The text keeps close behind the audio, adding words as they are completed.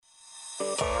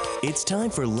It's time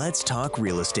for Let's Talk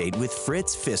Real Estate with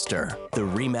Fritz Pfister, the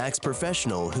RE/MAX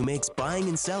professional who makes buying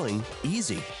and selling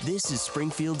easy. This is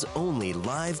Springfield's only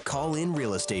live call-in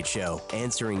real estate show,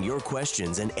 answering your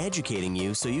questions and educating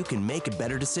you so you can make a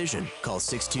better decision. Call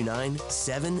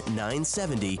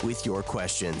 629-7970 with your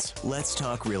questions. Let's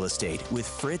Talk Real Estate with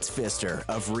Fritz Pfister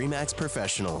of RE/MAX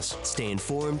Professionals. Stay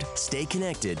informed, stay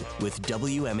connected with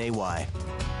WMAY.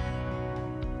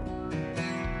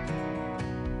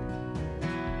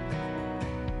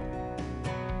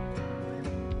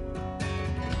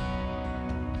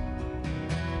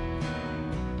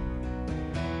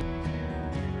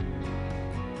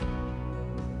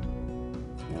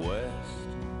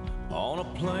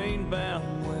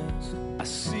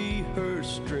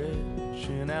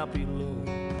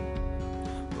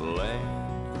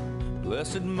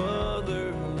 Blessed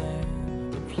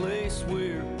motherland, the place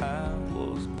where I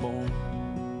was born.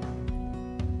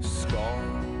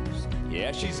 Scars,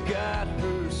 yeah, she's got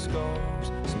her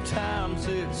scars. Sometimes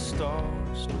it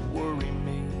starts to worry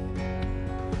me.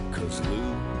 'Cause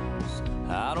lose,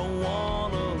 I don't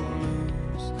wanna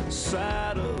lose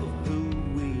sight of who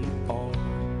we are.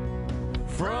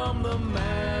 From the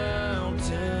mountains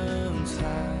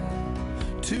high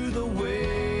to the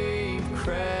wave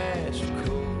crashed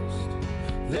coast,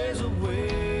 there's a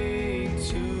way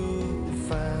to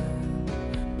find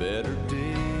better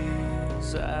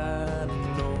days, I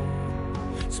know.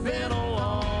 It's been a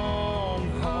long,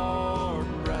 hard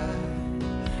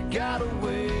ride, got a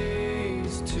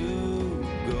ways to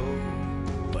go,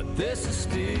 but this is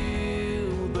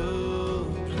still the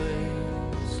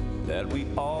place that we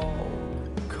all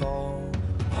call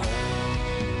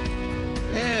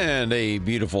And a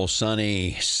beautiful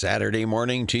sunny Saturday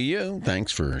morning to you.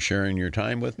 Thanks for sharing your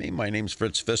time with me. My name's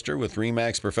Fritz Pfister with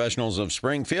RE/MAX Professionals of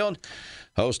Springfield,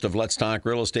 host of Let's Talk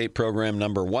Real Estate program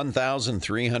number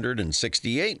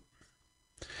 1368.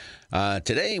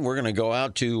 Today we're going to go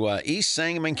out to East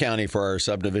Sangamon County for our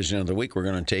subdivision of the week. We're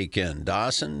going to take in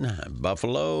Dawson,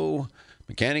 Buffalo,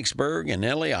 Mechanicsburg, and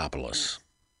Heliopolis.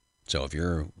 So if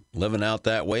you're living out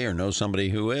that way or know somebody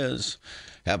who is,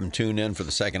 have them tune in for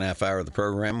the second half hour of the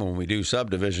program when we do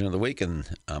subdivision of the week, and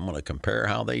I'm going to compare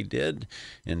how they did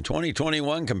in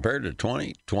 2021 compared to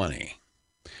 2020.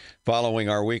 Following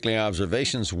our weekly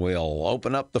observations, we'll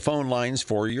open up the phone lines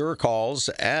for your calls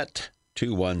at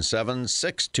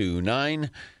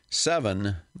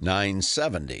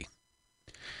 217-629-7970.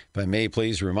 If I may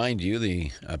please remind you,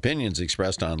 the opinions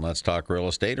expressed on Let's Talk Real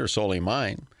Estate are solely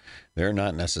mine. They're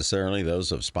not necessarily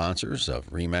those of sponsors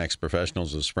of RE/MAX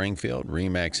Professionals of Springfield,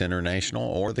 RE/MAX International,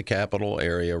 or the Capital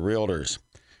Area Realtors.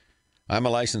 I'm a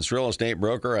licensed real estate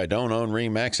broker. I don't own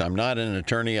RE/MAX. I'm not an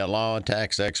attorney at law, a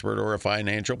tax expert, or a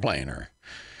financial planner.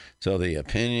 So the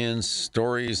opinions,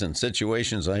 stories, and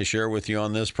situations I share with you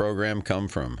on this program come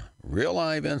from real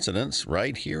live incidents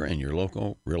right here in your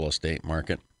local real estate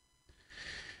market.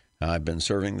 I've been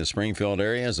serving the Springfield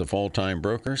area as a full-time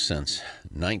broker since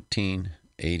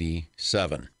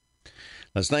 1987.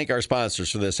 Let's thank our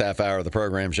sponsors for this half hour of the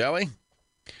program, shall we?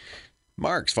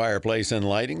 Mark's Fireplace and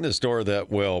Lighting, the store that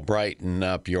will brighten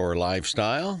up your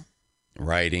lifestyle.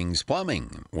 Writings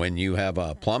Plumbing. When you have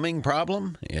a plumbing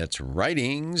problem, it's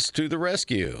Writings to the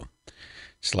rescue.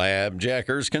 Slab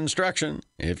Jackers Construction.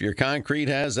 If your concrete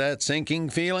has that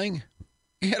sinking feeling,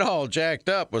 get all jacked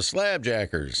up with Slab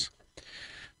Jackers.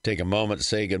 Take a moment to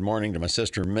say good morning to my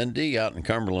sister Mindy out in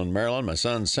Cumberland, Maryland, my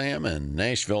son Sam in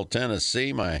Nashville,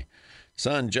 Tennessee, my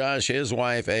son Josh, his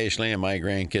wife Ashley, and my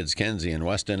grandkids Kenzie and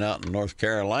Weston out in North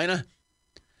Carolina.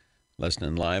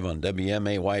 Listening live on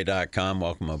WMAY.com.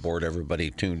 Welcome aboard, everybody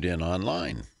tuned in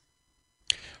online.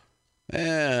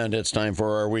 And it's time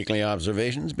for our weekly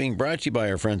observations, being brought to you by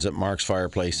our friends at Mark's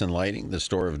Fireplace and Lighting, the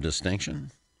store of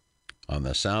distinction on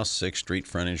the South 6th Street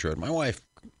frontage road. My wife,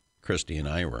 Christy, and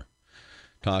I were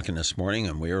talking this morning,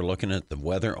 and we were looking at the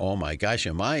weather. Oh, my gosh,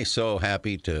 am I so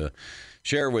happy to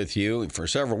share with you. For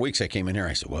several weeks I came in here,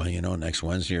 I said, well, you know, next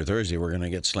Wednesday or Thursday we're going to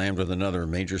get slammed with another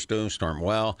major snowstorm.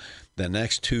 Well, the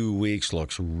next 2 weeks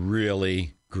looks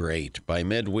really great. By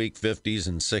midweek, 50s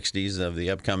and 60s of the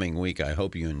upcoming week. I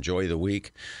hope you enjoy the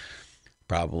week.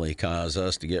 Probably cause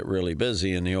us to get really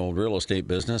busy in the old real estate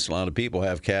business. A lot of people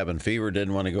have cabin fever,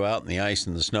 didn't want to go out in the ice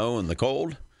and the snow and the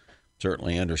cold.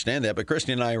 Certainly understand that. But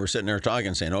Christy and I were sitting there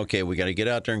talking, saying, okay, we got to get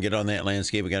out there and get on that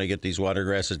landscape. We got to get these water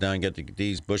grasses down, get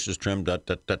these bushes trimmed, dot,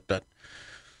 dot, dot, dot.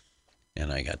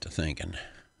 And I got to thinking,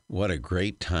 what a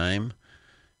great time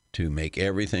to make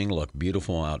everything look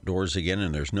beautiful outdoors again.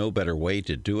 And there's no better way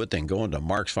to do it than going to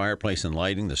Mark's Fireplace and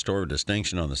Lighting, the store of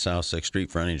distinction on the South 6th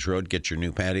Street frontage road. Get your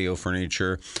new patio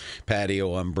furniture,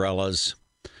 patio umbrellas,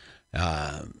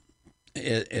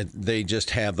 they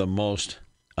just have the most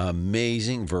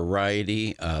amazing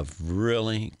variety of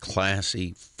really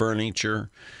classy furniture,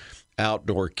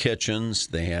 outdoor kitchens.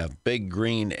 They have Big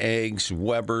Green Eggs,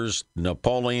 Weber's,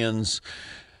 Napoleon's,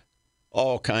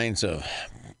 all kinds of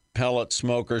pellet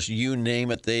smokers. You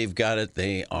name it, they've got it.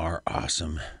 They are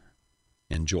awesome.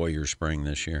 Enjoy your spring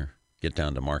this year. Get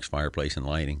down to Mark's Fireplace and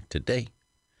Lighting today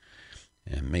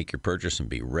and make your purchase and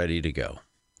be ready to go.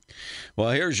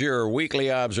 Well, here's your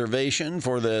weekly observation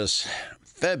for this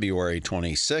February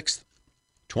 26th,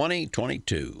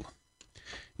 2022.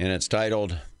 And it's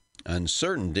titled,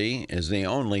 Uncertainty is the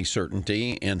Only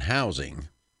Certainty in Housing,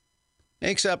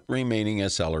 except remaining a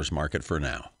seller's market for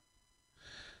now.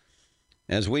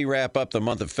 As we wrap up the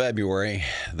month of February,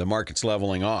 the market's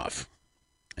leveling off.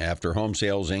 After home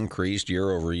sales increased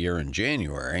year over year in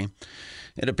January,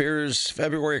 it appears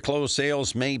February closed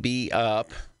sales may be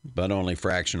up, but only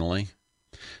fractionally.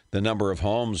 The number of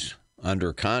homes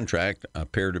under contract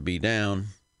appear to be down.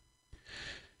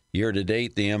 Year to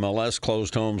date, the MLS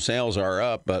closed home sales are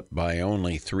up, but by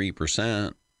only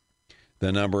 3%.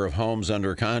 The number of homes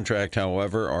under contract,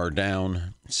 however, are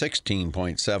down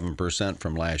 16.7%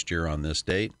 from last year on this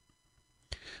date.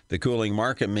 The cooling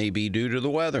market may be due to the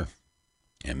weather.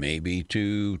 It may be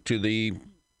to the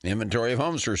inventory of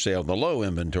homes for sale, the low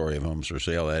inventory of homes for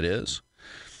sale, that is.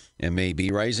 It may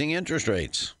be rising interest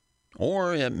rates,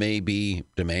 or it may be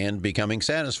demand becoming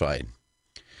satisfied.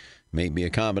 It may be a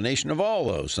combination of all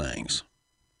those things.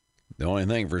 The only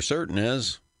thing for certain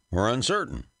is we're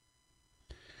uncertain.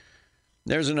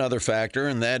 There's another factor,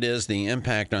 and that is the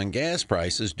impact on gas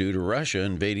prices due to Russia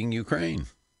invading Ukraine.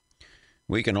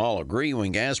 We can all agree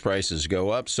when gas prices go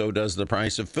up, so does the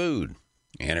price of food,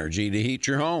 energy to heat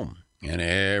your home, and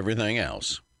everything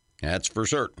else. That's for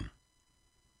certain.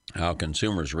 How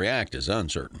consumers react is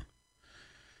uncertain.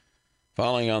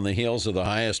 Following on the heels of the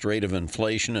highest rate of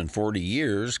inflation in 40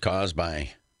 years caused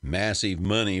by massive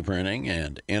money printing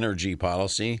and energy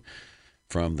policy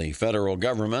from the federal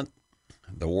government,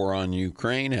 the war on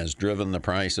Ukraine has driven the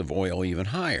price of oil even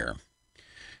higher.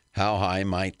 How high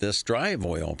might this drive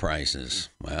oil prices?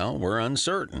 Well, we're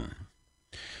uncertain.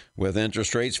 With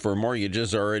interest rates for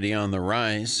mortgages already on the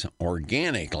rise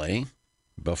organically,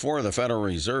 before the Federal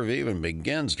Reserve even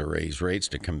begins to raise rates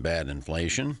to combat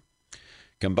inflation,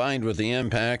 combined with the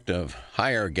impact of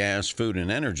higher gas, food,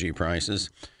 and energy prices,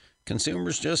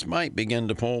 consumers just might begin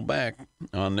to pull back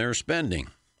on their spending,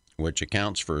 which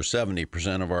accounts for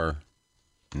 70% of our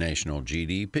national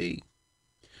GDP.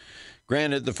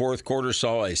 Granted, the fourth quarter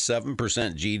saw a 7%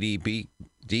 GDP,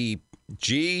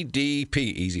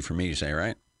 easy for me to say,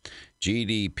 right?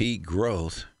 GDP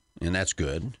growth, and that's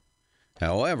good.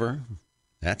 However,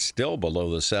 that's still below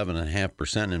the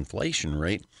 7.5% inflation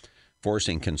rate,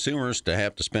 forcing consumers to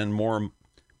have to spend more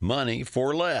money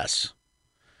for less.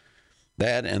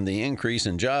 That and the increase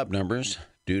in job numbers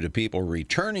due to people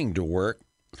returning to work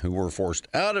who were forced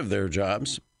out of their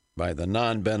jobs by the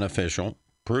non-beneficial,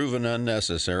 proven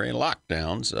unnecessary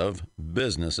lockdowns of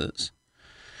businesses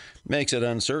makes it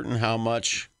uncertain how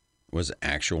much was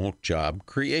actual job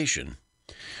creation.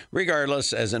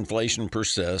 Regardless, as inflation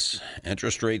persists,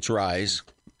 interest rates rise,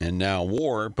 and now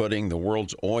war putting the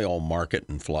world's oil market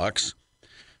in flux,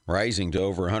 rising to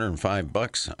over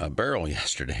 $105 a barrel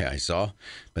yesterday, I saw,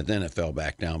 but then it fell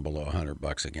back down below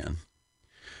 $100 again,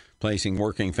 placing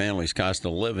working families' cost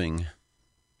of living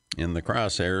in the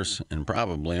crosshairs and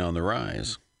probably on the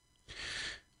rise.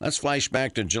 Let's flash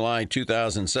back to July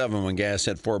 2007 when gas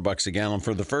hit $4 a gallon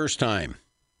for the first time.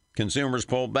 Consumers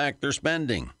pulled back their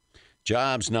spending.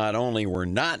 Jobs not only were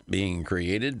not being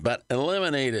created, but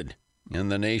eliminated,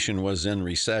 and the nation was in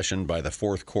recession by the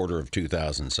fourth quarter of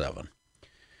 2007.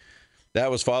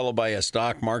 That was followed by a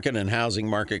stock market and housing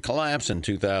market collapse in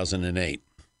 2008.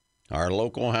 Our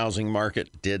local housing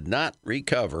market did not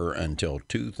recover until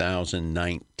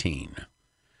 2019.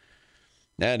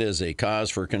 That is a cause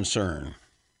for concern.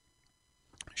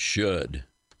 Should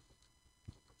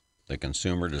the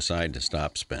consumer decide to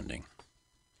stop spending?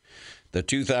 The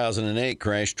 2008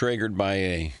 crash, triggered by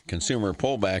a consumer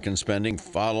pullback in spending,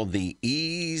 followed the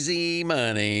easy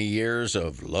money years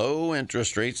of low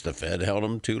interest rates. The Fed held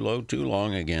them too low too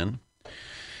long again.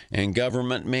 And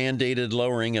government-mandated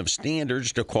lowering of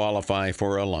standards to qualify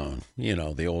for a loan. You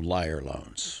know, the old liar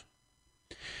loans.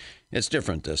 It's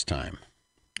different this time.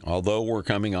 Although we're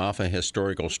coming off a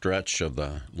historical stretch of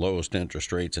the lowest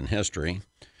interest rates in history,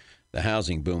 the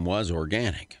housing boom was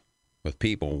organic, with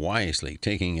people wisely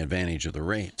taking advantage of the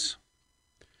rates.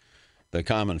 The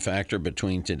common factor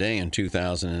between today and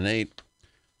 2008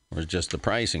 was just the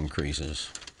price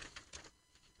increases.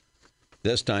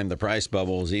 This time, the price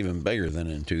bubble is even bigger than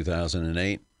in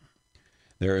 2008.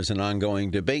 There is an ongoing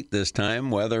debate this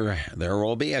time whether there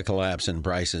will be a collapse in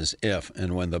prices if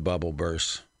and when the bubble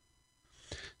bursts.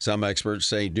 Some experts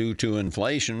say due to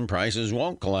inflation, prices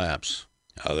won't collapse.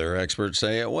 Other experts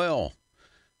say it will.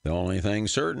 The only thing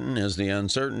certain is the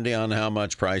uncertainty on how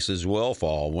much prices will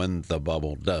fall when the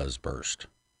bubble does burst.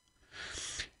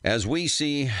 As we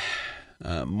see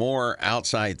more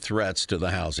outside threats to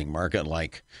the housing market,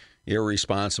 like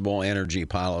irresponsible energy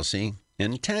policy,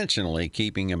 intentionally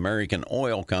keeping American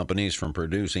oil companies from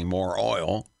producing more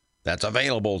oil that's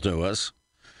available to us,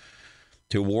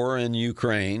 to war in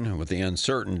Ukraine with the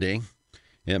uncertainty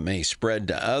it may spread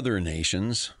to other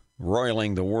nations,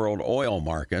 roiling the world oil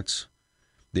markets,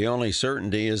 the only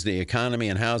certainty is the economy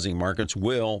and housing markets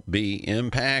will be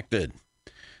impacted.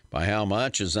 By how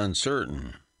much is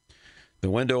uncertain.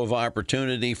 The window of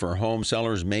opportunity for home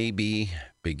sellers may be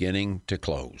beginning to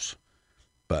close,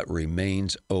 but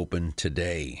remains open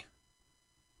today.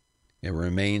 It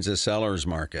remains a seller's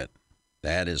market.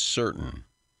 That is certain.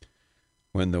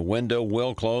 When the window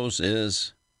will close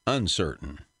is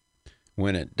uncertain.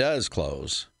 When it does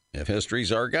close, if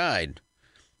history's our guide,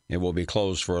 it will be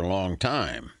closed for a long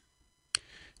time.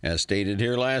 As stated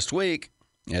here last week,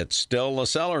 it's still a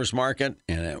seller's market,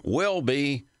 and it will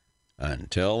be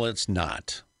until it's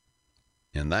not.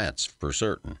 And that's for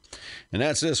certain. And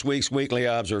that's this week's Weekly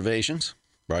Observations,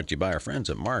 brought to you by our friends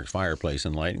at Mark's Fireplace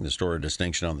and Lighting, the store of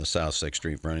distinction on the South 6th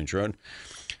Street Frontage Road.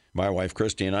 My wife,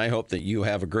 Christy, and I hope that you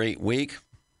have a great week.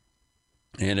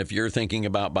 And if you're thinking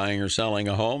about buying or selling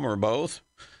a home or both,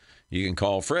 you can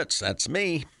call Fritz, that's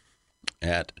me,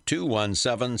 at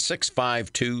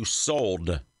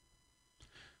 217-652-SOLD.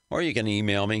 Or you can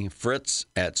email me,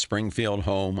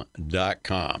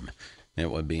 fritz@springfieldhome.com. It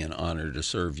would be an honor to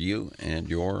serve you and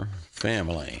your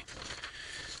family.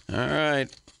 All right.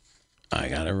 I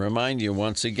got to remind you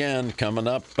once again, coming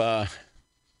up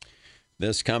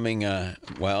this coming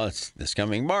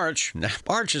March.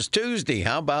 March is Tuesday.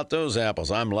 How about those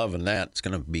apples? I'm loving that. It's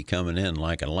going to be coming in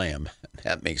like a lamb.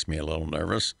 That makes me a little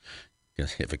nervous.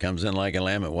 Because if it comes in like a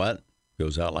lamb, it what?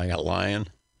 Goes out like a lion.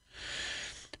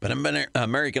 But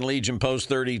American Legion Post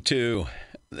 32,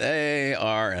 they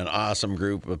are an awesome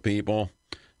group of people.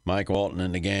 Mike Walton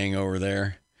and the gang over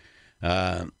there.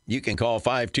 You can call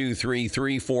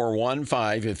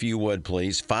 523-3415 if you would,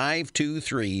 please.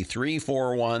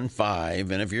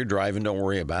 523-3415. And if you're driving, don't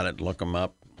worry about it. Look them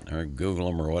up or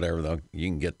Google them or whatever. You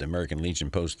can get the American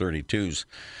Legion Post 32's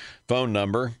phone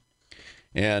number.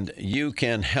 And you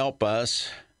can help us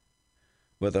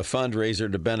with a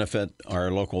fundraiser to benefit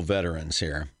our local veterans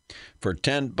here. For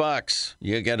 $10,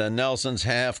 you get a Nelson's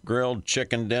half-grilled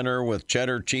chicken dinner with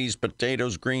cheddar cheese,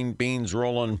 potatoes, green beans,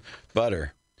 rolling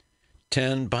butter.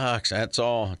 $10, that's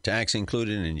all, tax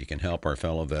included, and you can help our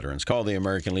fellow veterans. Call the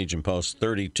American Legion Post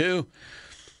 32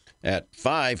 at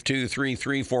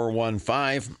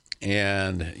 523-3415,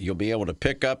 and you'll be able to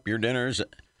pick up your dinners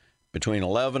between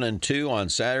 11 and 2 on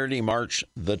Saturday, March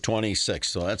the 26th.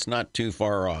 So that's not too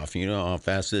far off. You know how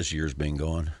fast this year's been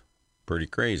going. Pretty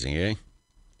crazy, eh?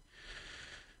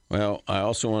 Well, I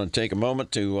also want to take a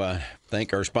moment to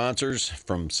thank our sponsors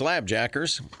from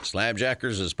Slabjackers.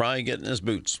 Slabjackers is probably getting his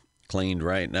boots cleaned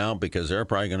right now because they're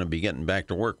probably going to be getting back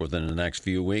to work within the next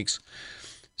few weeks.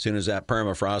 As soon as that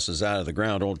permafrost is out of the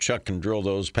ground, old Chuck can drill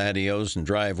those patios and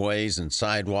driveways and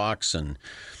sidewalks and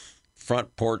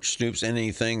front porch stoops,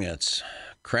 anything that's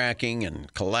cracking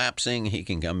and collapsing, he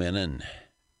can come in and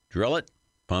drill it,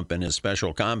 pump in his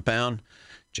special compound,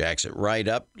 jacks it right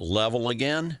up, level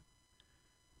again,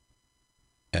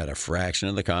 at a fraction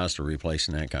of the cost of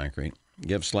replacing that concrete.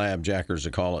 Give Slabjackers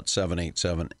a call at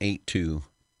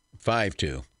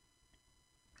 787-8252.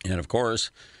 And, of course,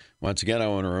 once again, I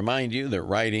want to remind you that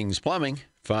Writings Plumbing,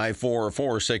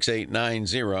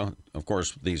 544-6890. Of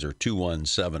course, these are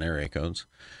 217 area codes.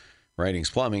 Writings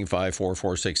Plumbing,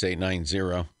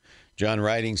 544-6890. John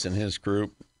Writings and his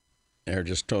group, they're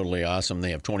just totally awesome.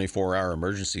 They have 24-hour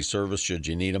emergency service should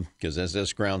you need them, because as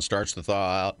this ground starts to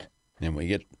thaw out and we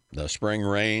get the spring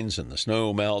rains and the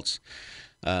snow melts,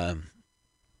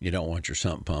 you don't want your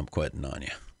sump pump quitting on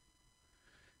you.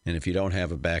 And if you don't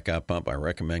have a backup pump, I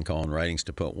recommend calling Writings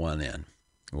to put one in,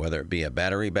 whether it be a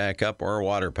battery backup or a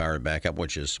water-powered backup,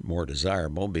 which is more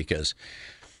desirable, because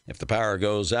if the power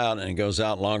goes out and it goes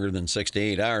out longer than 6 to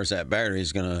 8 hours, that battery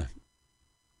is going to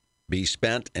be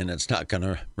spent and it's not going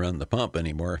to run the pump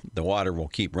anymore. The water will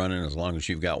keep running as long as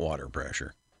you've got water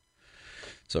pressure.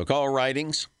 So call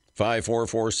Writings,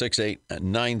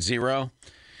 544-6890.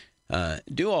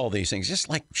 Do all these things, just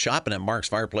like shopping at Mark's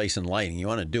Fireplace and Lighting. You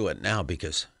want to do it now,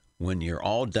 because when you're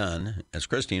all done, as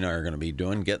Christy and I are going to be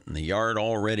doing, getting the yard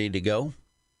all ready to go,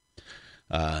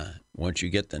 once you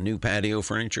get the new patio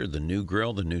furniture, the new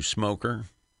grill, the new smoker,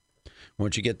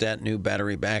 once you get that new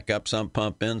battery backup sump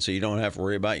pump in so you don't have to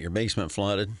worry about your basement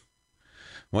flooded,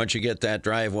 once you get that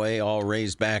driveway all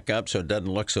raised back up so it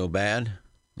doesn't look so bad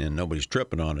and nobody's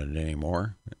tripping on it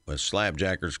anymore with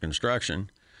Slabjackers Construction,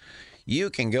 you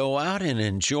can go out and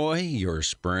enjoy your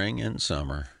spring and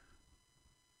summer.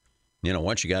 You know,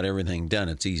 once you got everything done,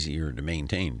 it's easier to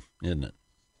maintain, isn't it?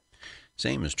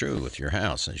 Same is true with your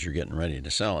house as you're getting ready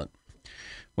to sell it.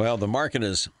 Well, the market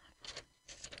is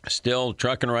still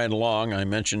trucking right along. I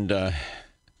mentioned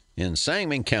in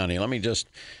Sangamon County,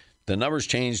 the numbers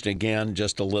changed again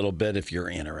just a little bit if you're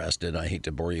interested. I hate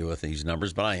to bore you with these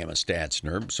numbers, but I am a stats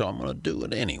nerd, so I'm going to do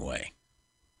it anyway.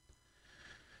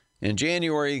 In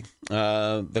January,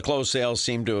 the closed sales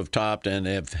seem to have topped and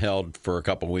have held for a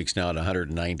couple of weeks now at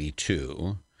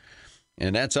 192.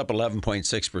 And that's up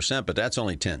 11.6%, but that's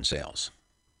only 10 sales.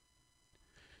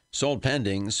 Sold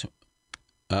pendings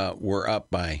were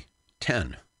up by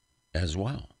 10 as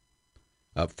well,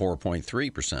 up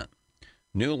 4.3%.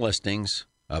 New listings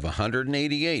of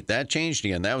 188. That changed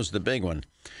again. That was the big one.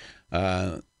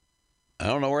 I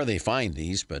don't know where they find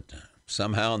these, but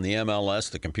somehow in the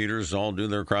MLS, the computers all do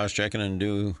their cross-checking and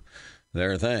do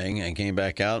their thing and came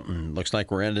back out, and looks like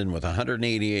we're ending with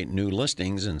 188 new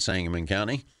listings in Sangamon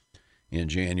County in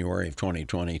January of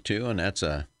 2022, and that's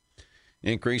a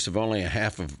increase of only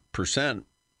 0.5%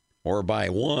 or by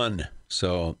 1.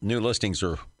 So new listings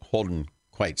are holding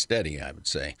quite steady, I would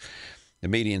say. The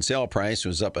median sale price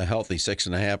was up a healthy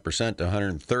 6.5% to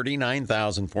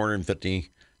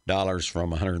 $139,450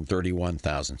 from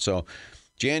 $131,000. So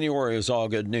January is all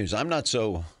good news. I'm not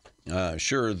so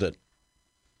sure that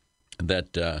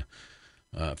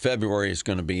February is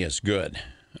going to be as good.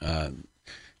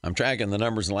 I'm tracking the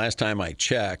numbers. The last time I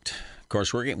checked, of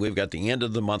course, we've got the end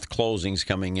of the month closings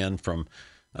coming in from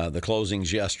the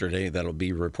closings yesterday. That'll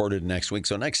be reported next week.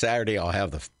 So next Saturday, I'll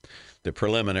have the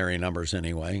preliminary numbers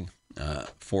anyway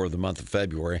for the month of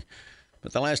February.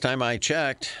 But the last time I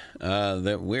checked,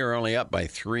 that we were only up by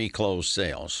 3 closed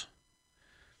sales.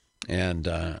 And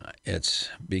it's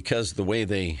because the way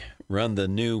they run the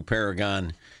new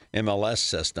Paragon MLS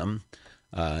system,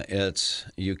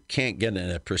 you can't get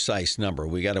a precise number.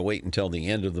 We got to wait until the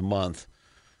end of the month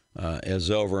is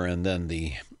over, and then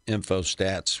the info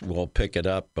stats will pick it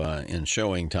up in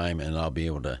showing time, and I'll be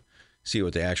able to see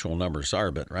what the actual numbers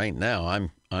are. But right now,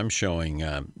 I'm showing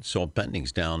sold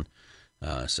pendings down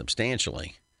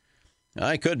substantially.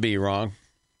 I could be wrong.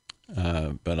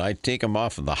 But I take them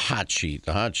off of the hot sheet.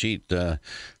 The hot sheet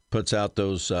puts out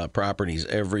those properties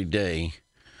every day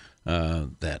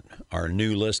that are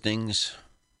new listings,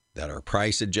 that are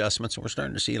price adjustments. We're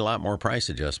starting to see a lot more price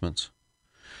adjustments.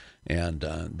 And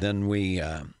then we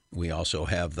also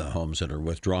have the homes that are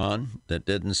withdrawn that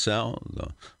didn't sell,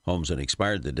 the homes that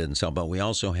expired that didn't sell. But we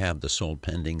also have the sold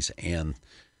pendings and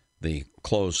the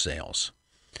closed sales.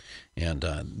 And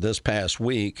this past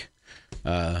week,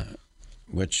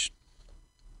 which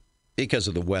because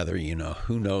of the weather,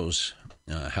 who knows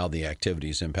how the activity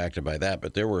is impacted by that.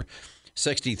 But there were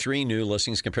 63 new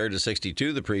listings compared to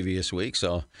 62 the previous week,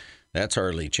 so that's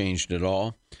hardly changed at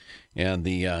all. And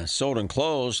the sold and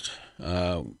closed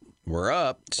were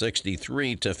up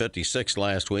 63 to 56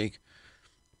 last week.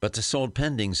 But the sold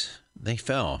pendings, they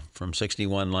fell from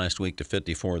 61 last week to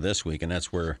 54 this week, and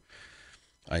that's where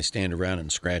I stand around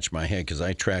and scratch my head because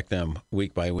I track them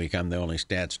week by week. I'm the only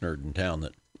stats nerd in town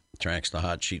that tracks the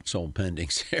hot sheet sold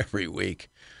pendings every week.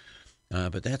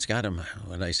 But that's got them,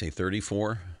 what did I say,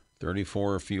 34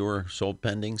 fewer sold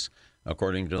pendings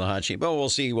according to the hot sheet. But we'll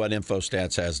see what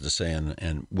InfoStats has to say,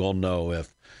 and we'll know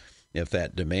if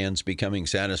that demand's becoming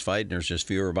satisfied and there's just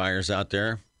fewer buyers out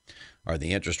there. Are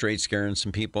the interest rates scaring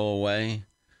some people away?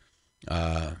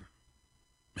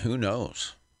 Who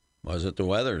knows? Was it the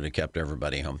weather that kept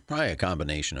everybody home? Probably a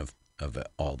combination of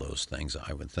all those things,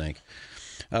 I would think.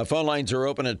 Phone lines are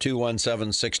open at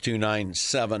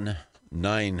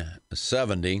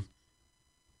 217-629-7970.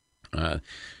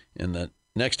 In the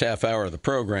next half hour of the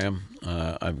program,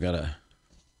 I'm going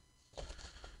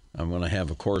to have,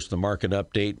 of course, the market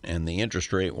update and the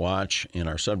interest rate watch in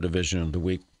our subdivision of the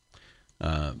week.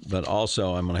 But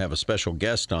also, I'm going to have a special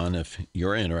guest on if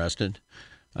you're interested,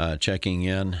 checking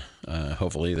in.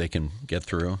 Hopefully, they can get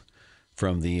through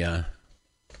from the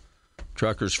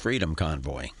Truckers Freedom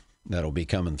Convoy that'll be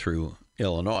coming through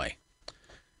Illinois.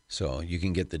 So you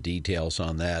can get the details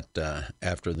on that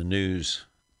after the news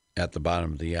at the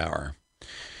bottom of the hour.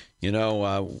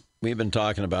 We've been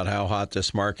talking about how hot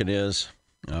this market is.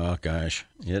 Oh, gosh,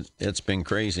 it's been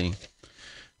crazy.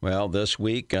 Well, this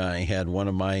week I had one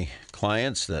of my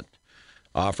clients that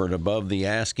offered above the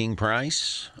asking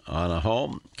price on a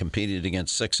home, competed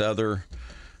against 6 other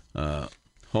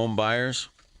home buyers,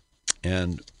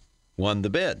 and won the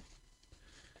bid.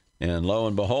 And lo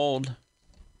and behold,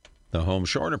 the home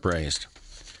short appraised.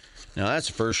 Now, that's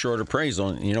the first short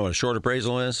appraisal. You know what a short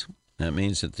appraisal is? That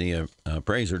means that the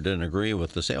appraiser didn't agree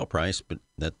with the sale price, but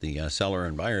that the seller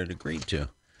and buyer had agreed to.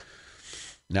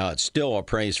 Now, it's still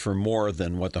appraised for more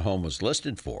than what the home was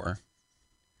listed for.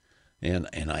 And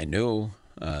I knew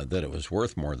that it was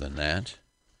worth more than that.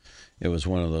 It was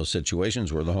one of those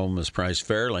situations where the home was priced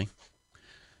fairly.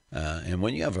 And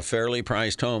when you have a fairly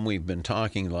priced home, we've been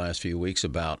talking the last few weeks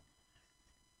about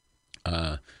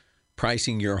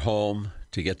pricing your home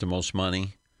to get the most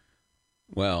money.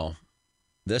 Well,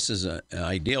 this is an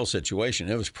ideal situation.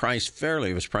 It was priced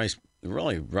fairly. It was priced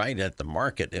really right at the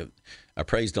market. It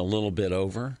appraised a little bit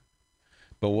over.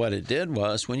 But what it did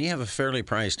was, when you have a fairly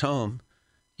priced home,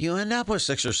 you end up with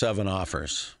 6 or 7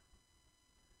 offers,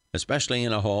 especially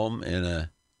in a home in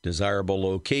a desirable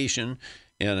location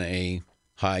in a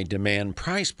high demand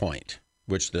price point,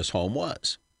 which this home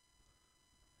was.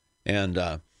 And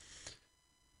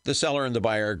the seller and the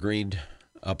buyer agreed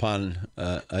upon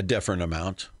a different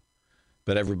amount,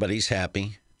 but everybody's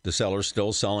happy. The seller's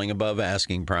still selling above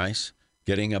asking price,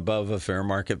 getting above a fair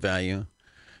market value.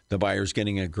 The buyer's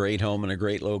getting a great home in a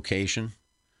great location,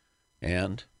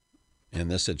 and in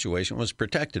this situation was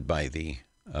protected by the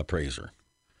appraiser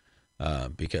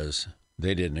because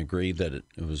they didn't agree that it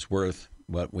was worth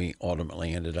what we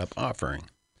ultimately ended up offering.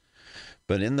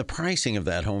 But in the pricing of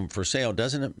that home for sale,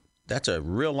 that's a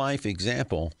real life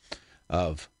example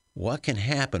of what can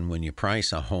happen when you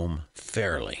price a home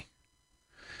fairly.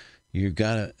 You're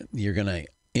going to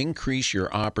increase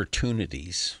your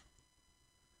opportunities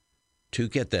to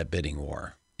get that bidding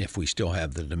war if we still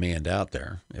have the demand out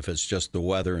there. If it's just the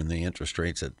weather and the interest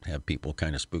rates that have people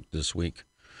kind of spooked this week,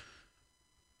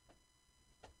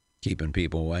 keeping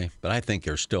people away. But I think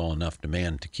there's still enough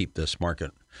demand to keep this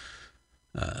market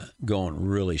going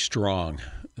really strong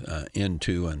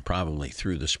into and probably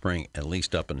through the spring, at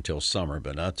least up until summer.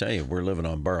 But I'll tell you, we're living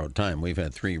on borrowed time. We've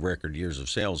had 3 record years of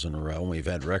sales in a row, and we've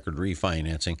had record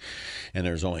refinancing, and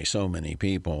there's only so many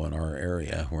people in our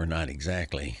area. We're not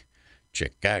exactly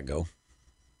Chicago.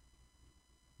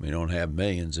 We don't have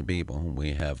millions of people.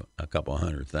 We have a couple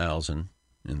 100,000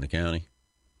 in the county,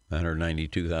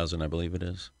 192,000, I believe it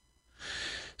is.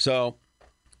 So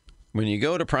when you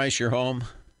go to price your home,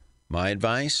 my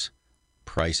advice,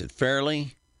 price it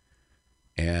fairly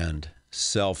and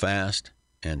sell fast,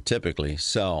 and typically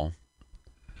sell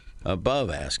above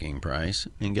asking price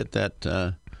and get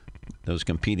that those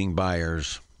competing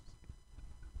buyers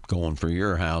going for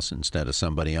your house instead of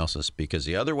somebody else's. Because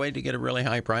the other way to get a really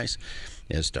high price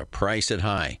is to price it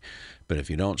high. But if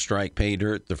you don't strike pay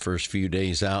dirt the first few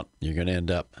days out, you're going to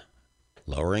end up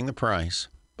lowering the price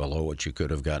below what you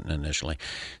could have gotten initially.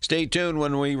 Stay tuned.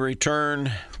 When we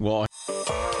return, we'll...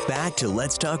 Back to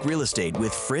Let's Talk Real Estate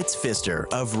with Fritz Pfister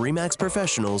of RE/MAX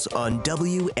Professionals on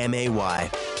WMAY.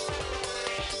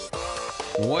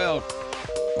 Well,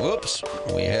 whoops,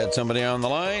 we had somebody on the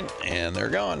line, and they're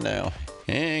gone now.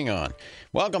 Hang on.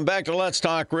 Welcome back to Let's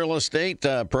Talk Real Estate,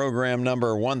 program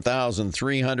number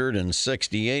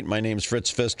 1368. My name's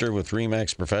Fritz Pfister with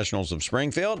RE/MAX Professionals of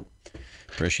Springfield.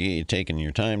 Appreciate you taking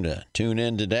your time to tune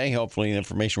in today. Hopefully the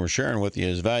information we're sharing with you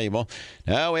is valuable.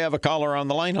 Now we have a caller on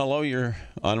the line. Hello, you're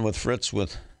on with Fritz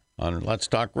on Let's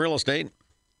Talk Real Estate.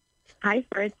 Hi,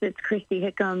 Fritz. It's Christy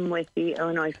Hickam with the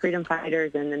Illinois Freedom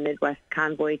Fighters and the Midwest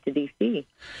Convoy to D.C.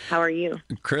 How are you?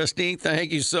 Christy,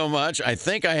 thank you so much. I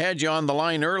think I had you on the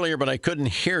line earlier, but I couldn't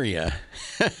hear you.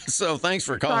 So thanks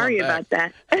for calling Sorry back.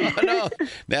 about that. No,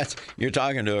 you're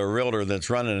talking to a realtor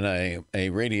that's running a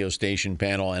radio station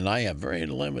panel, and I have very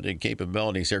limited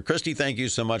capabilities here. Christy, thank you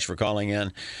so much for calling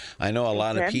in. I know a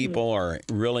lot of people are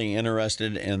really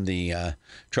interested in the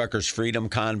Truckers Freedom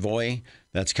Convoy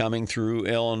that's coming through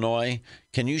Illinois.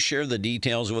 Can you share the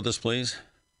details with us, please?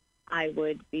 I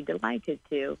would be delighted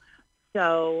to.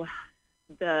 So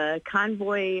the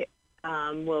convoy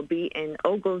will be in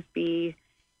Oglesby,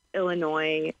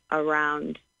 Illinois,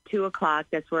 around 2 o'clock.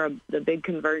 That's where the big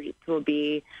convergence will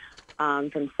be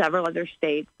from several other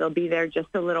states. They'll be there just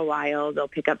a little while. They'll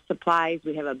pick up supplies.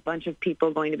 We have a bunch of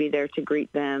people going to be there to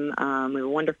greet them. We have a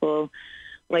wonderful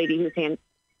lady who's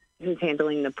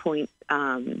handling the point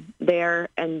there.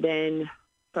 And then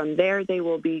from there, they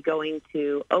will be going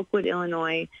to Oakwood,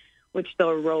 Illinois, which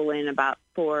they'll roll in about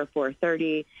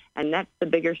 4:30. And that's the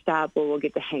bigger stop where we'll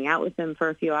get to hang out with them for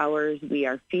a few hours. We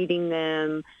are feeding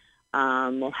them.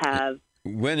 We'll have...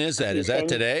 When is that? Is that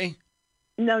today?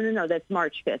 No. That's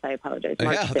March 5th. I apologize.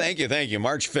 March 5th. Thank you.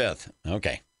 March 5th.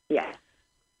 Okay.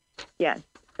 Yes.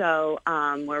 So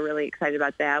we're really excited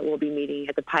about that. We'll be meeting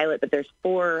at the Pilot, but there's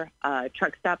 4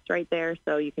 truck stops right there,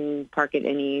 so you can park at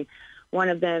any one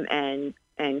of them and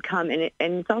come. And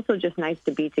it's also just nice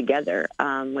to be together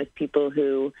with people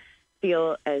who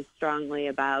feel as strongly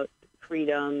about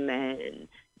freedom and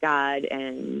God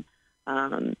and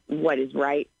what is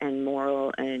right and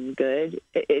moral and good.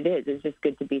 It is. It's just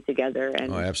good to be together.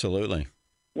 And absolutely.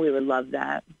 We would love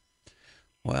that.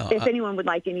 Well, if anyone would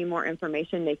like any more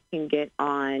information, they can get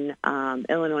on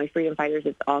Illinois Freedom Fighters.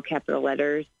 It's all capital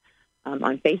letters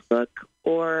on Facebook,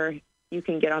 or you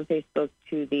can get on Facebook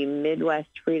to the Midwest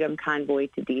Freedom Convoy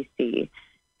to D.C.,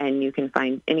 and you can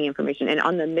find any information. And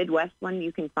on the Midwest one,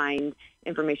 you can find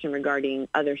information regarding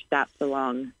other stops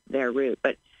along their route.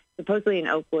 But supposedly in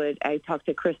Oakwood, I talked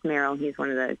to Chris Merrill. He's one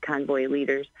of the convoy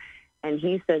leaders, and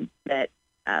he said that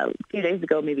a few days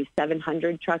ago, maybe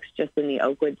 700 trucks just in the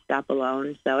Oakwood stop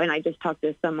alone. So, and I just talked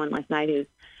to someone last night who's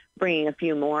bringing a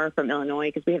few more from Illinois,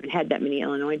 because we haven't had that many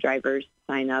Illinois drivers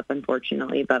sign up,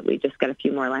 unfortunately, but we just got a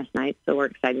few more last night, so we're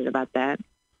excited about that.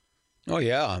 Oh,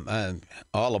 yeah.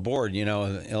 All aboard. You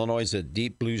know, Illinois is a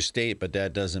deep blue state, but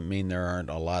that doesn't mean there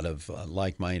aren't a lot of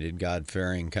like-minded,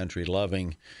 God-fearing,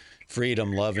 country-loving,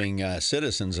 freedom-loving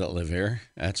citizens that live here.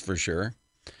 That's for sure.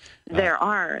 There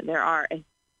are.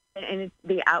 And it's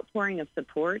the outpouring of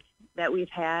support that we've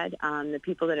had, the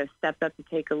people that have stepped up to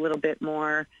take a little bit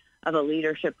more of a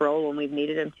leadership role when we've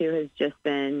needed them to has just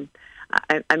been,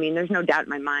 I mean, there's no doubt in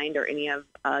my mind or any of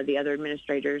the other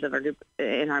administrators of our group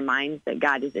in our minds that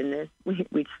God is in this.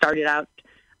 We started out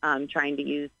trying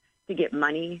to get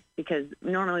money, because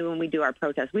normally when we do our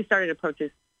protests, we started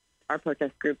our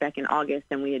protest group back in August,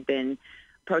 and we had been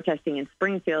protesting in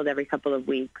Springfield every couple of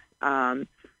weeks.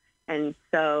 And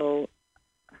so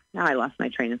now I lost my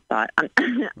train of thought.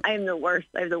 I am the worst.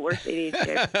 I have the worst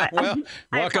ADHD. Well,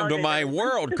 welcome to my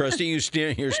world, Christy.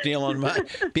 You're stealing my...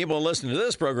 People listening to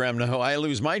this program know I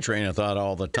lose my train of thought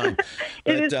all the time.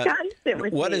 It is constant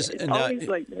with what me. is, it's always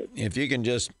like this. If you can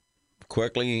just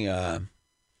quickly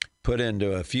put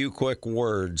into a few quick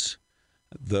words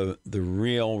the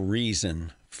real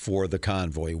reason for the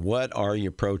convoy. What are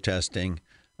you protesting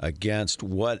against?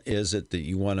 What is it that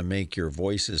you want to make your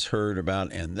voices heard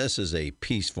about? And this is a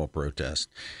peaceful protest.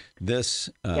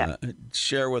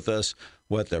 Share with us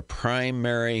what the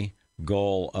primary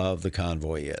goal of the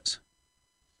convoy is.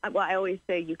 Well, I always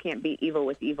say you can't beat evil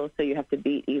with evil, so you have to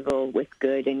beat evil with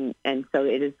good, and so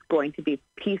it is going to be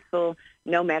peaceful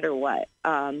no matter what.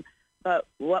 But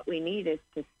what we need is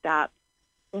to stop.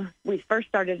 We first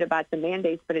started about the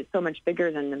mandates, but it's so much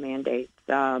bigger than the mandates.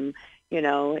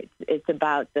 It's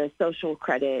about the social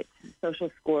credit,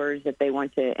 social scores that they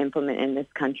want to implement in this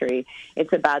country.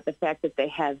 It's about the fact that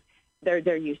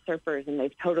they're usurpers, and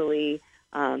they've totally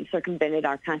circumvented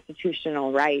our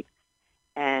constitutional rights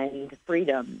and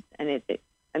freedom. And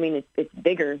it's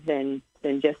bigger than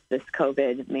just this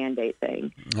COVID mandate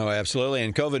thing. Oh, absolutely.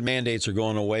 And COVID mandates are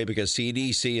going away because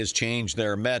CDC has changed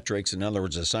their metrics. In other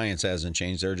words, the science hasn't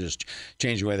changed. They're just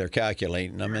changing the way they're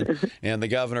calculating them. And the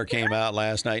governor came out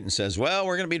last night and says, well,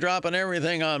 we're going to be dropping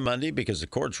everything on Monday because the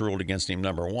courts ruled against him,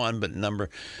 number one. But number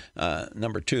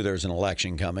two, there's an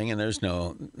election coming, and there's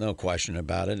no question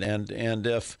about it. And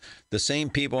if the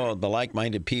same people, the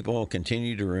like-minded people,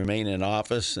 continue to remain in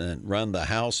office and run the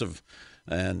House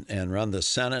and run the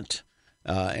Senate,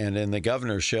 and in the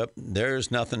governorship, there's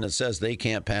nothing that says they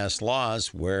can't pass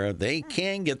laws where they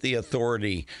can get the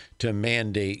authority to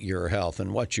mandate your health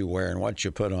and what you wear and what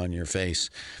you put on your face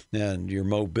and your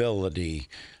mobility.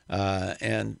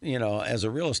 And, as a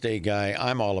real estate guy,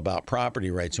 I'm all about property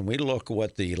rights. And we look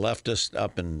what the leftist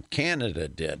up in Canada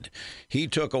did. He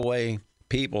took away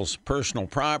people's personal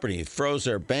property, froze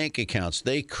their bank accounts.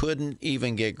 They couldn't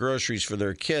even get groceries for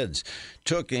their kids,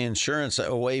 took the insurance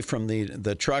away from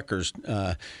the truckers,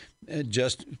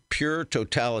 just pure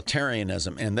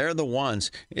totalitarianism. And they're the ones,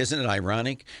 isn't it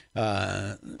ironic?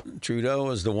 Trudeau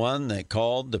is the one that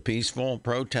called the peaceful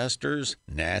protesters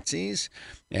Nazis.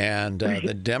 And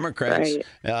the Democrats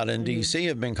out in D.C.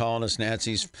 have been calling us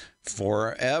Nazis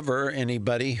forever.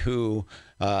 Anybody who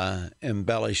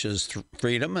embellishes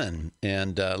freedom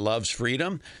and loves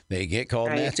freedom, they get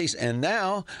called Nazis. And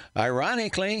now,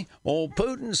 ironically, old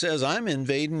Putin says, I'm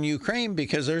invading Ukraine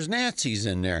because there's Nazis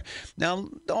in there. Now,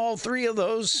 all three of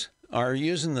those are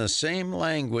using the same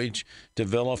language to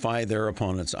vilify their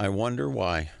opponents. I wonder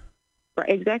why.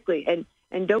 Exactly.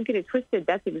 And don't get it twisted.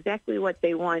 That's exactly what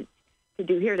they want to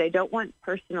do here. They don't want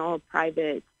personal,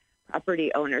 private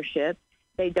property ownership.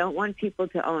 They don't want people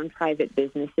to own private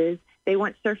businesses. They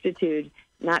want servitude,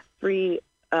 not free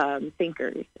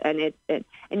thinkers. And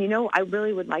I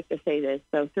really would like to say this.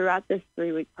 So throughout this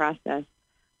 3-week process,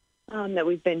 that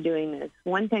we've been doing this.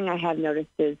 One thing I have noticed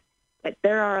is that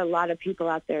there are a lot of people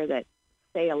out there that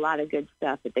say a lot of good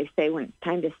stuff, that they say when it's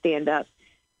time to stand up,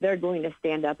 they're going to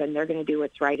stand up and they're going to do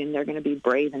what's right and they're going to be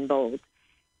brave and bold.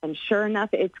 And sure enough,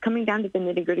 it's coming down to the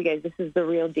nitty-gritty, guys. This is the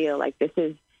real deal. Like, this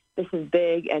is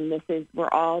big, and we're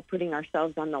all putting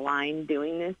ourselves on the line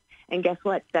doing this. And guess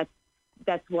what?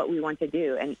 That's what we want to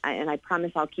do. And I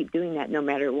promise I'll keep doing that no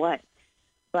matter what.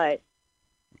 But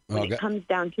when it comes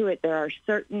down to it, there are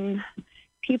certain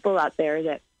people out there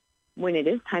that when it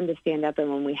is time to stand up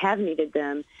and when we have needed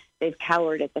them, they've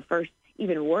cowered at the first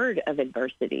even word of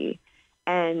adversity.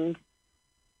 And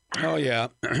oh, yeah.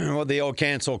 Well, the old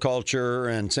cancel culture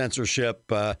and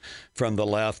censorship from the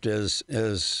left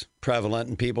is prevalent,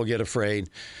 and people get afraid.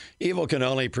 Evil can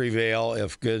only prevail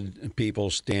if good people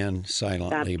stand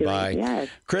silently by. Yes.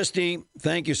 Christy,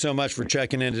 thank you so much for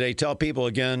checking in today. Tell people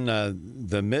again,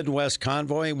 the Midwest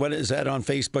Convoy, what is that on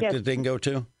Facebook that they can go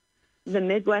to? The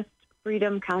Midwest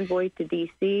Freedom Convoy to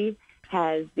D.C.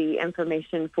 has the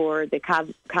information for the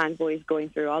convoys going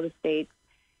through all the states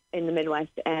in the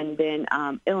Midwest, and then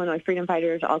Illinois Freedom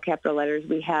Fighters, all capital letters.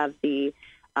 We have the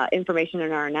information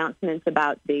in our announcements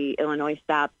about the Illinois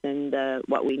stops and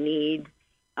what we need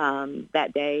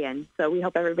that day. And so we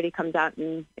hope everybody comes out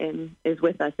and is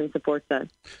with us and supports us.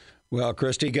 Well,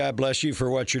 Christy, God bless you for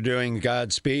what you're doing.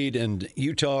 Godspeed. And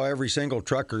you tell every single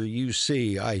trucker you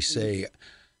see, I say,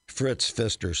 Fritz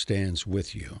Pfister stands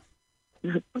with you.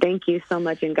 Thank you so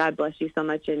much, and God bless you so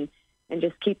much, and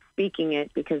just keep speaking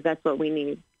it, because that's what we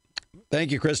need.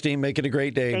 Thank you, Christine. Make it a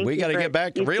great day. We got to get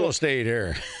back to real estate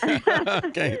here.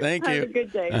 Okay, thank you. Have a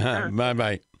good day.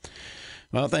 Bye-bye.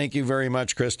 Well, thank you very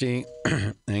much, Christy.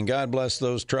 And God bless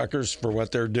those truckers for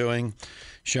what they're doing,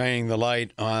 shining the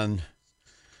light on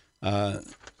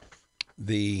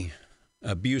the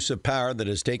abuse of power that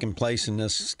has taken place in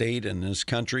this state and this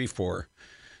country for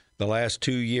the last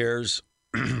 2 years.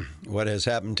 What has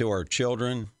happened to our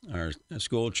children, our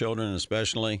school children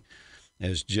especially,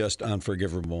 is just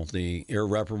unforgivable. The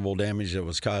irreparable damage that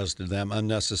was caused to them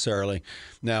unnecessarily.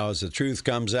 Now, as the truth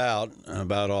comes out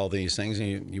about all these things,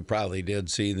 you probably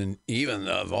did see, even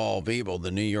of all people,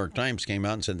 the New York Times came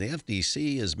out and said the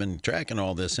FTC has been tracking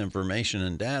all this information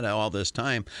and data all this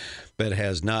time, but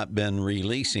has not been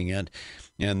releasing it.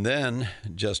 And then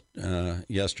just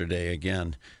yesterday,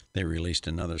 again, they released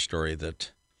another story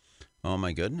that, oh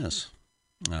my goodness,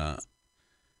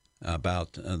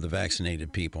 about the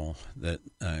vaccinated people that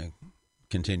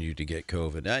continue to get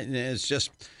COVID. It's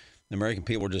just, the American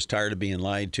people are just tired of being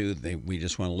lied to. We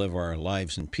just want to live our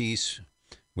lives in peace.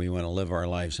 We want to live our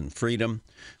lives in freedom.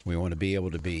 We want to be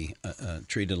able to be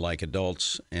treated like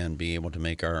adults and be able to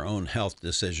make our own health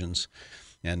decisions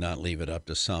and not leave it up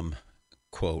to some,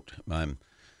 quote, I'm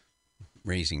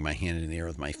raising my hand in the air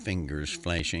with my fingers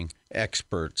flashing,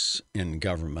 experts in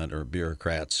government or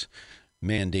bureaucrats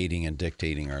mandating and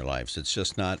dictating our lives. It's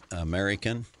just not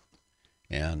American,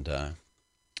 and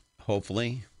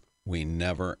hopefully we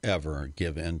never, ever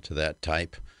give in to that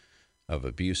type of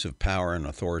abuse of power and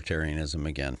authoritarianism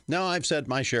again. Now, I've said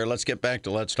my share. Let's get back to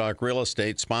Let's Talk Real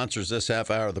Estate. Sponsors this half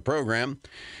hour of the program.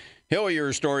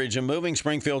 Hillier Storage and Moving,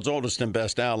 Springfield's oldest and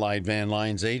best allied van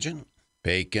lines agent.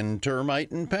 Bacon,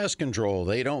 termite, and pest control.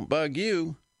 They don't bug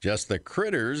you, just the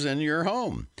critters in your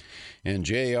home. And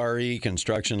JRE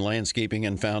Construction, Landscaping,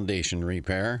 and Foundation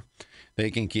Repair. They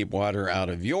can keep water out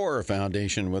of your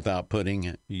foundation without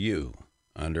putting you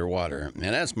underwater.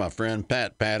 And that's my friend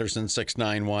Pat Patterson,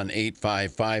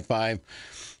 691-8555.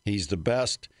 He's the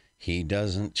best. He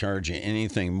doesn't charge you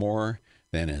anything more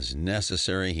than is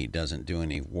necessary. He doesn't do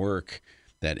any work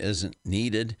that isn't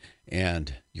needed,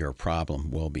 and your problem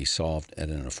will be solved at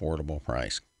an affordable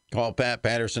price. Call Pat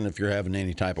Patterson if you're having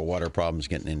any type of water problems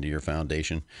getting into your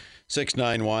foundation.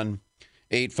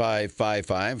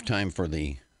 691-8555. Time for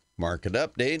the market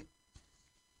update.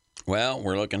 Well,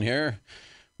 we're looking here.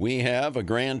 We have a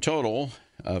grand total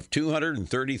of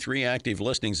 233 active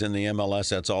listings in the MLS.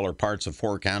 That's all or parts of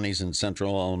 4 counties in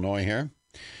central Illinois here.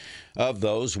 Of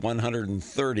those,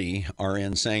 130 are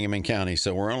in Sangamon County.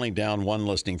 So we're only down 1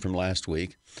 listing from last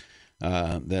week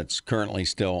that's currently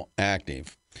still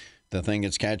active. The thing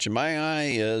that's catching my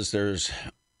eye is there's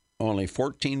only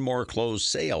 14 more closed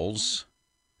sales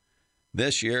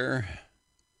this year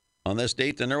on this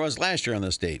date than there was last year on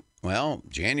this date. Well,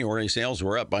 January sales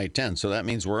were up by 10, so that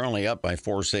means we're only up by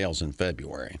 4 sales in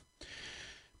February.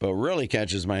 But what really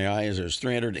catches my eye is there's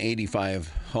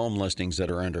 385 home listings that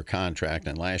are under contract,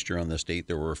 and last year on this date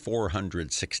there were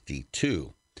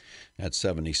 462. That's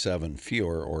 77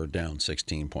 fewer, or down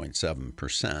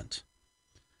 16.7%.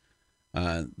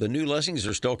 The new listings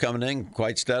are still coming in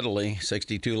quite steadily.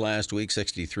 62 last week,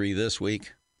 63 this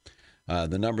week.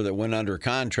 The number that went under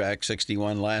contract,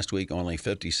 61 last week, only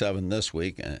 57 this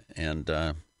week. And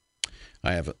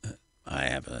I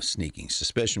have a sneaking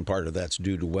suspicion part of that's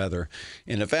due to weather.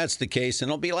 And if that's the case, then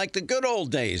it'll be like the good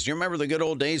old days. Do you remember the good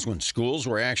old days when schools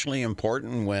were actually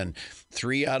important, when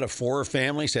 3 out of 4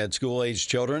 families had school-age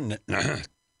children?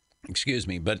 Excuse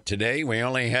me. But today we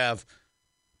only have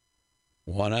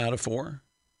 1 out of 4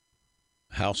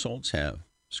 households have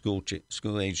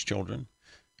school-age children,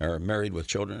 or married with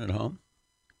children at home,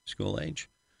 school age.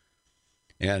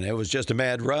 And it was just a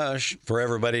mad rush for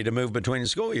everybody to move between the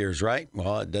school years, right?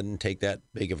 Well, it doesn't take that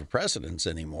big of a precedence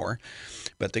anymore.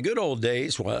 But the good old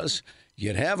days was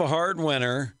you'd have a hard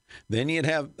winter, then you'd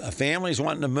have families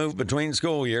wanting to move between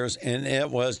school years, and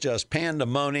it was just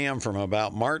pandemonium from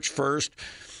about March 1st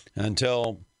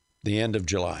until the end of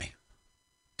July.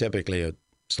 Typically, it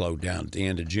slowed down at the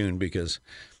end of June because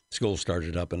school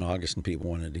started up in August and people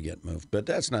wanted to get moved. But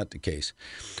that's not the case.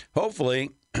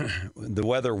 Hopefully, the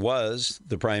weather was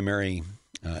the primary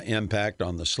impact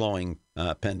on the slowing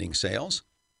pending sales.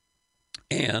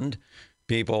 And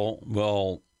people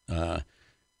will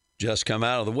just come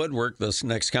out of the woodwork this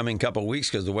next coming couple of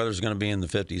weeks because the weather's going to be in the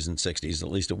 50s and 60s.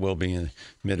 At least it will be in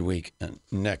midweek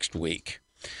next week.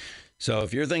 So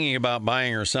if you're thinking about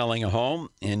buying or selling a home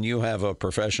and you have a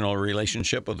professional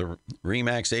relationship with a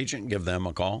RE/MAX agent, give them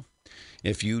a call.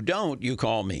 If you don't, you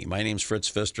call me. My name's Fritz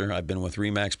Pfister. I've been with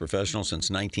RE/MAX Professional since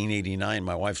 1989.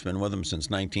 My wife's been with them since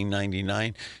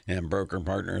 1999. And broker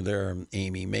partner there,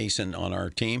 Amy Mason, on our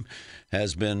team,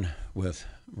 has been with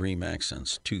RE/MAX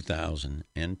since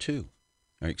 2002.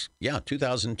 Yeah,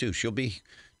 2002. She'll be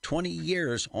 20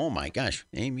 years. Oh, my gosh.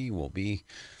 Amy will be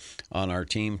on our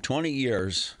team 20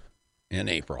 years in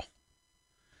April.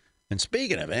 And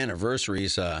speaking of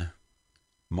anniversaries,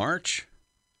 March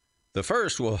the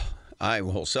 1st, I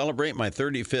will celebrate my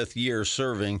 35th year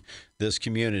serving this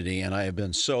community, and I have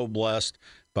been so blessed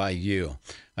by you.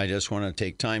 I just want to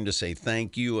take time to say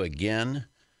thank you again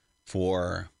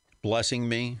for blessing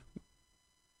me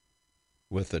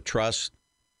with the trust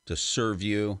to serve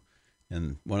you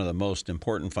in one of the most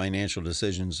important financial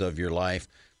decisions of your life,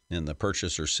 in the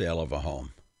purchase or sale of a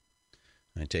home.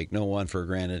 I take no one for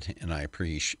granted, and I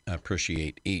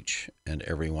appreciate each and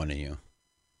every one of you.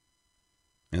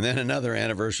 And then another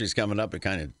anniversary is coming up. It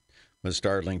kind of was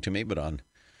startling to me, but on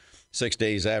 6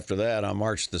 days after that, on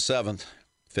March the 7th,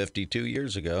 52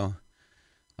 years ago,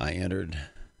 I entered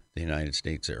the United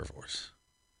States Air Force.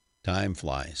 Time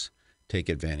flies. Take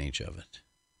advantage of it.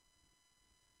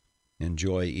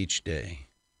 Enjoy each day.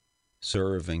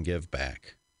 Serve and give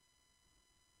back.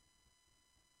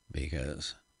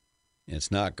 Because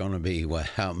it's not going to be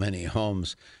how many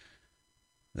homes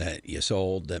that you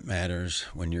sold that matters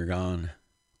when you're gone.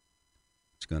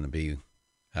 It's going to be,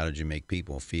 how did you make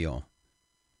people feel?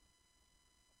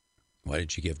 What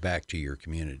did you give back to your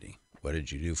community? What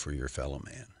did you do for your fellow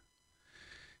man?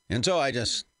 And so I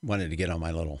just wanted to get on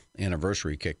my little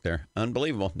anniversary kick there.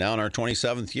 Unbelievable. Now in our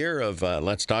 27th year of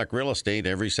Let's Talk Real Estate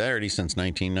every Saturday since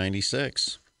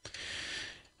 1996.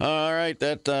 All right,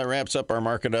 that wraps up our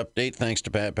market update. Thanks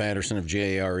to Pat Patterson of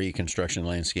JRE Construction,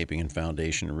 Landscaping, and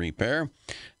Foundation Repair.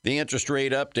 The interest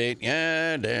rate update.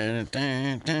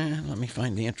 Let me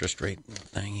find the interest rate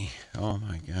thingy. Oh,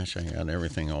 my gosh, I got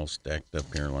everything all stacked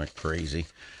up here like crazy.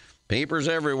 Papers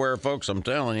everywhere, folks, I'm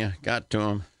telling you. Got to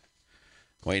them.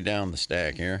 Way down the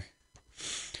stack here.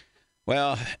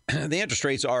 Well, the interest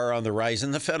rates are on the rise,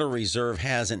 and the Federal Reserve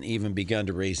hasn't even begun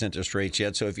to raise interest rates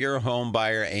yet. So if you're a home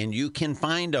buyer and you can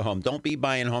find a home, don't be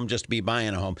buying a home just to be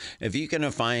buying a home. If you can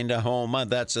find a home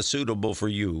that's suitable for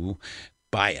you,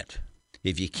 buy it.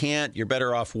 If you can't, you're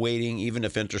better off waiting, even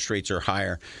if interest rates are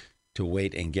higher, to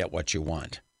wait and get what you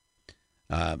want.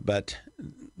 But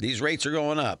these rates are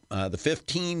going up. The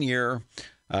 15-year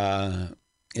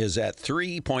is at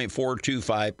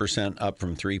 3.425%, up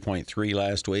from 3.3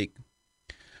 last week.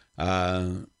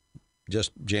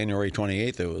 Just January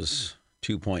 28th, it was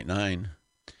 2.9.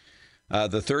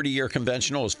 The 30-year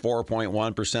conventional is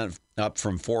 4.1%, up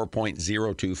from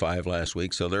 4.025 last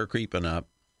week, so they're creeping up.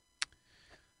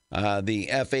 The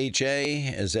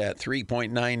FHA is at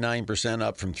 3.99%,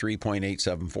 up from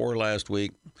 3.874 last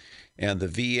week. And the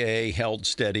VA held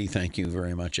steady, thank you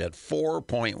very much, at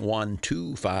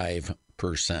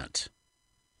 4.125%.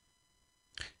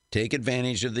 Take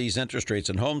advantage of these interest rates.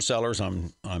 And home sellers,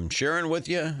 I'm sharing with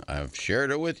you. I've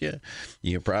shared it with you.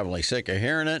 You're probably sick of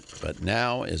hearing it, but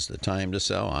now is the time to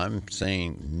sell. I'm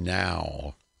saying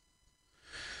now.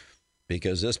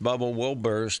 Because this bubble will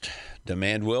burst.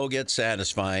 Demand will get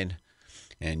satisfied.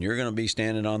 And you're going to be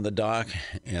standing on the dock,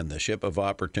 and the ship of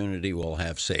opportunity will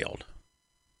have sailed.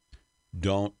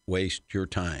 Don't waste your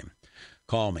time.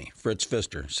 call me, Fritz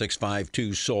Pfister,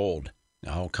 652-SOLD.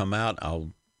 I'll come out.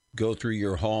 I'll go through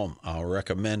your home. I'll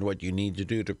recommend what you need to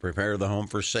do to prepare the home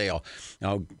for sale.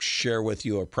 I'll share with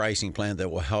you a pricing plan that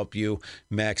will help you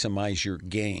maximize your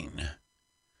gain.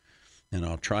 And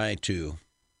I'll try to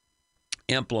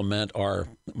implement our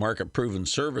market-proven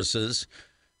services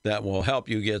that will help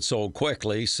you get sold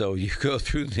quickly so you go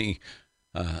through the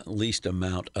least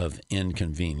amount of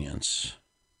inconvenience.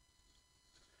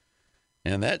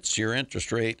 And that's your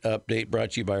interest rate update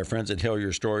brought to you by our friends at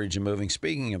Hillier Storage and Moving.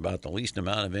 Speaking about the least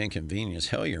amount of inconvenience,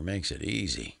 Hillier makes it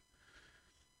easy.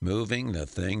 Moving the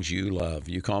things you love.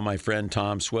 You call my friend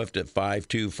Tom Swift at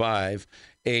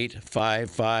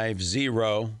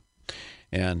 525-8550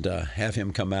 and have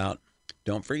him come out.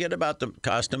 Don't forget about the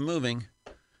cost of moving.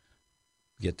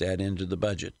 Get that into the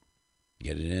budget.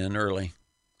 Get it in early.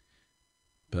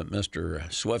 But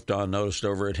Mr. Swift on noticed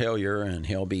over at Hillier, and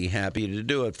he'll be happy to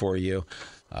do it for you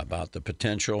about the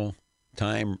potential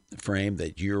time frame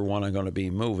that you're going to be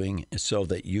moving so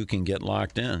that you can get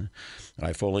locked in.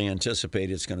 I fully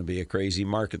anticipate it's going to be a crazy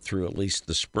market through at least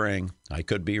the spring. I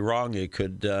could be wrong. It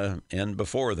could end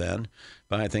before then,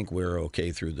 but I think we're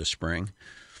okay through the spring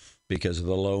because of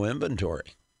the low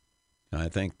inventory. I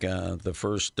think the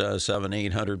first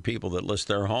 700-800 people that list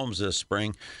their homes this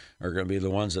spring are going to be the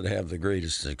ones that have the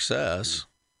greatest success.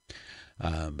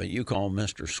 But you call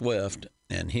Mr. Swift,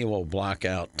 and he will block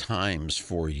out times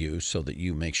for you so that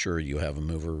you make sure you have a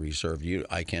mover reserved.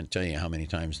 I can't tell you how many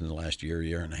times in the last year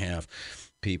and a half,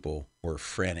 people were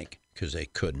frantic because they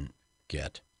couldn't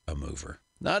get a mover.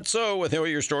 Not so with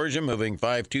Hillier Storage and Moving,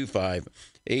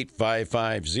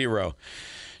 525-8550.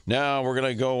 Now we're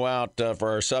going to go out for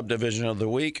our subdivision of the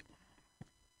week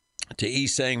to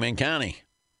East Sangamon County.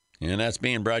 And that's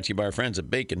being brought to you by our friends at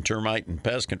Bacon Termite and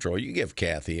Pest Control. You give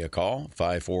Kathy a call,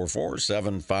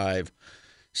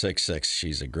 544-7566.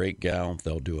 She's a great gal.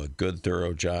 They'll do a good,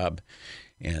 thorough job.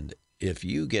 And if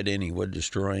you get any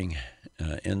wood-destroying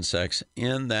insects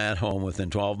in that home within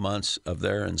 12 months of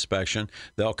their inspection,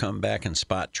 they'll come back and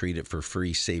spot treat it for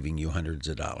free, saving you hundreds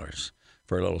of dollars.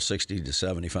 For a little $60 to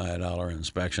 $75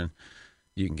 inspection,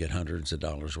 you can get hundreds of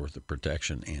dollars worth of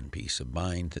protection and peace of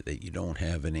mind that you don't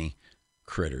have any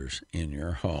critters in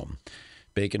your home.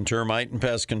 Bacon Termite and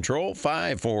Pest Control,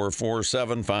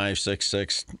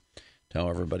 544-7566. Tell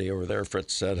everybody over there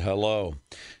Fritz said hello.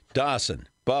 Dawson,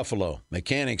 Buffalo,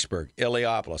 Mechanicsburg,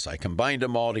 Illiopolis. I combined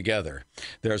them all together.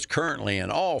 There's currently in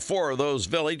all four of those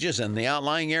villages and the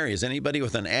outlying areas, anybody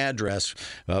with an address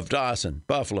of Dawson,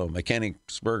 Buffalo,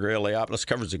 Mechanicsburg, or Illiopolis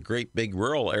covers a great big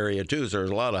rural area too. So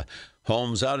there's a lot of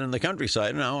homes out in the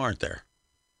countryside now, aren't there?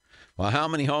 Well, how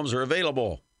many homes are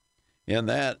available in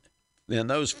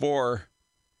those four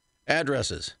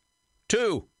addresses?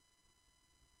 2.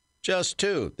 Just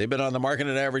 2. They've been on the market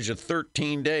at an average of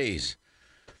 13 days.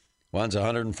 One's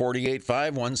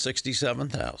 $148,500, one's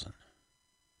 $67,000.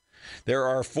 There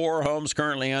are 4 homes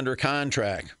currently under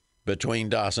contract between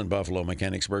Dawson, Buffalo,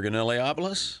 Mechanicsburg, and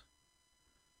Illiopolis.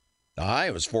 The high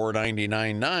was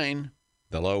 $499,900.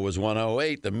 The low was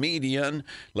 $108,000. The median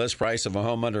list price of a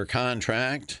home under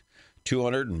contract,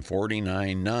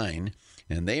 $249,900,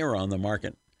 and they are on the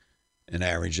market an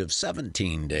average of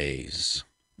 17 days.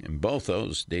 And both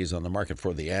those days on the market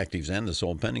for the actives and the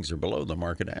sold pendings are below the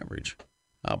market average.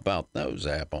 How about those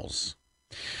apples?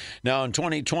 Now, in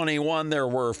 2021, there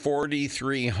were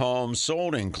 43 homes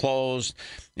sold and closed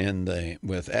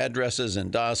with addresses in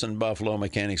Dawson, Buffalo,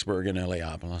 Mechanicsburg, and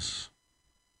Illiopolis.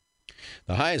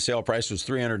 The highest sale price was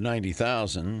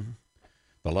 $390,000.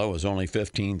 The low was only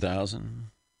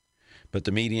 $15,000. But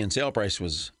the median sale price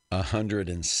was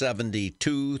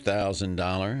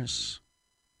 $172,000.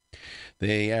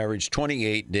 They averaged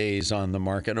 28 days on the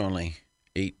market, only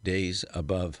 8 days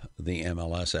above the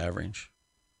MLS average.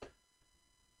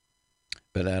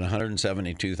 But at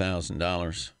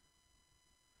 $172,000,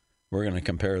 we're going to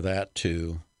compare that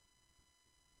to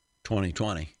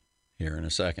 2020 here in a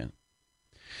second.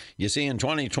 You see, in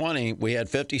 2020, we had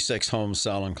 56 homes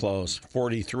sell and close,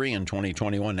 43 in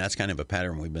 2021. That's kind of a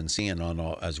pattern we've been seeing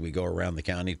as we go around the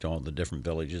county to all the different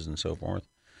villages and so forth.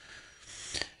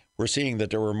 We're seeing that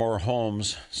there were more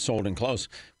homes sold and closed.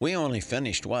 We only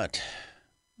finished what?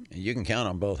 You can count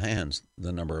on both hands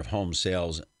the number of home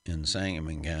sales in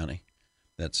Sangamon County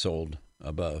that sold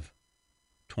above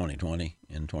 2020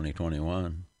 and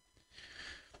 2021.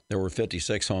 There were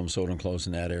 56 homes sold and closed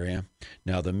in that area.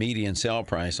 Now, the median sale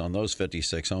price on those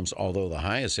 56 homes, although the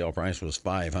highest sale price was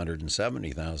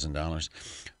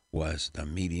 $570,000, the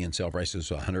median sale price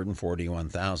was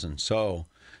 $141,000. So,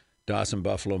 Dawson,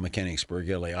 Buffalo, Mechanicsburg,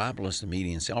 Illiopolis, the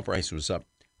median sale price was up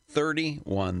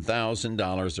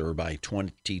 $31,000, or by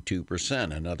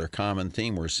 22%. Another common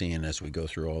theme we're seeing as we go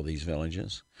through all these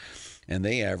villages. And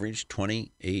they average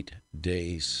 28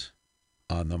 days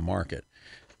on the market.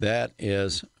 That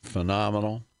is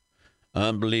phenomenal,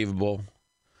 unbelievable,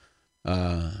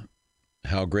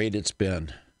 how great it's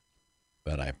been.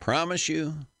 But I promise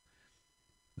you,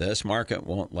 this market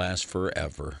won't last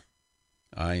forever.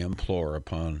 I implore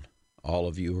upon all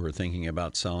of you who are thinking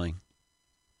about selling,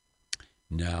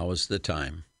 now is the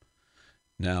time.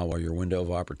 Now, while your window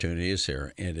of opportunity is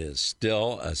here, it is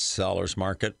still a seller's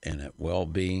market, and it will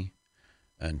be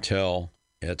until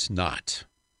it's not.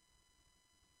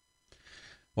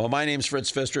 Well, my name's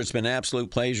Fritz Pfister. It's been an absolute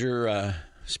pleasure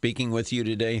speaking with you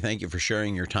today. Thank you for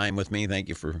sharing your time with me. Thank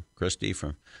you for Christy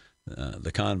from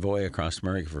the Convoy Across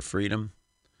America for Freedom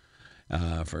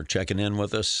for checking in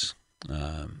with us.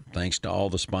 Thanks to all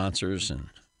the sponsors. And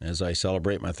as I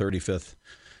celebrate my 35th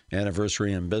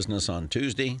anniversary in business on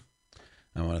Tuesday,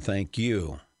 I want to thank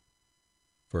you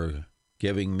for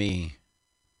giving me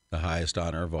the highest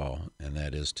honor of all, and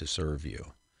that is to serve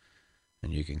you.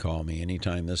 And you can call me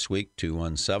anytime this week,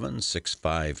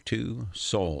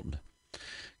 217-652-SOLD.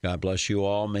 God bless you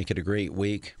all. Make it a great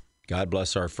week. God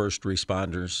bless our first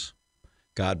responders.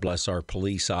 God bless our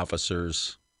police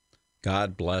officers.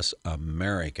 God bless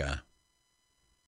America.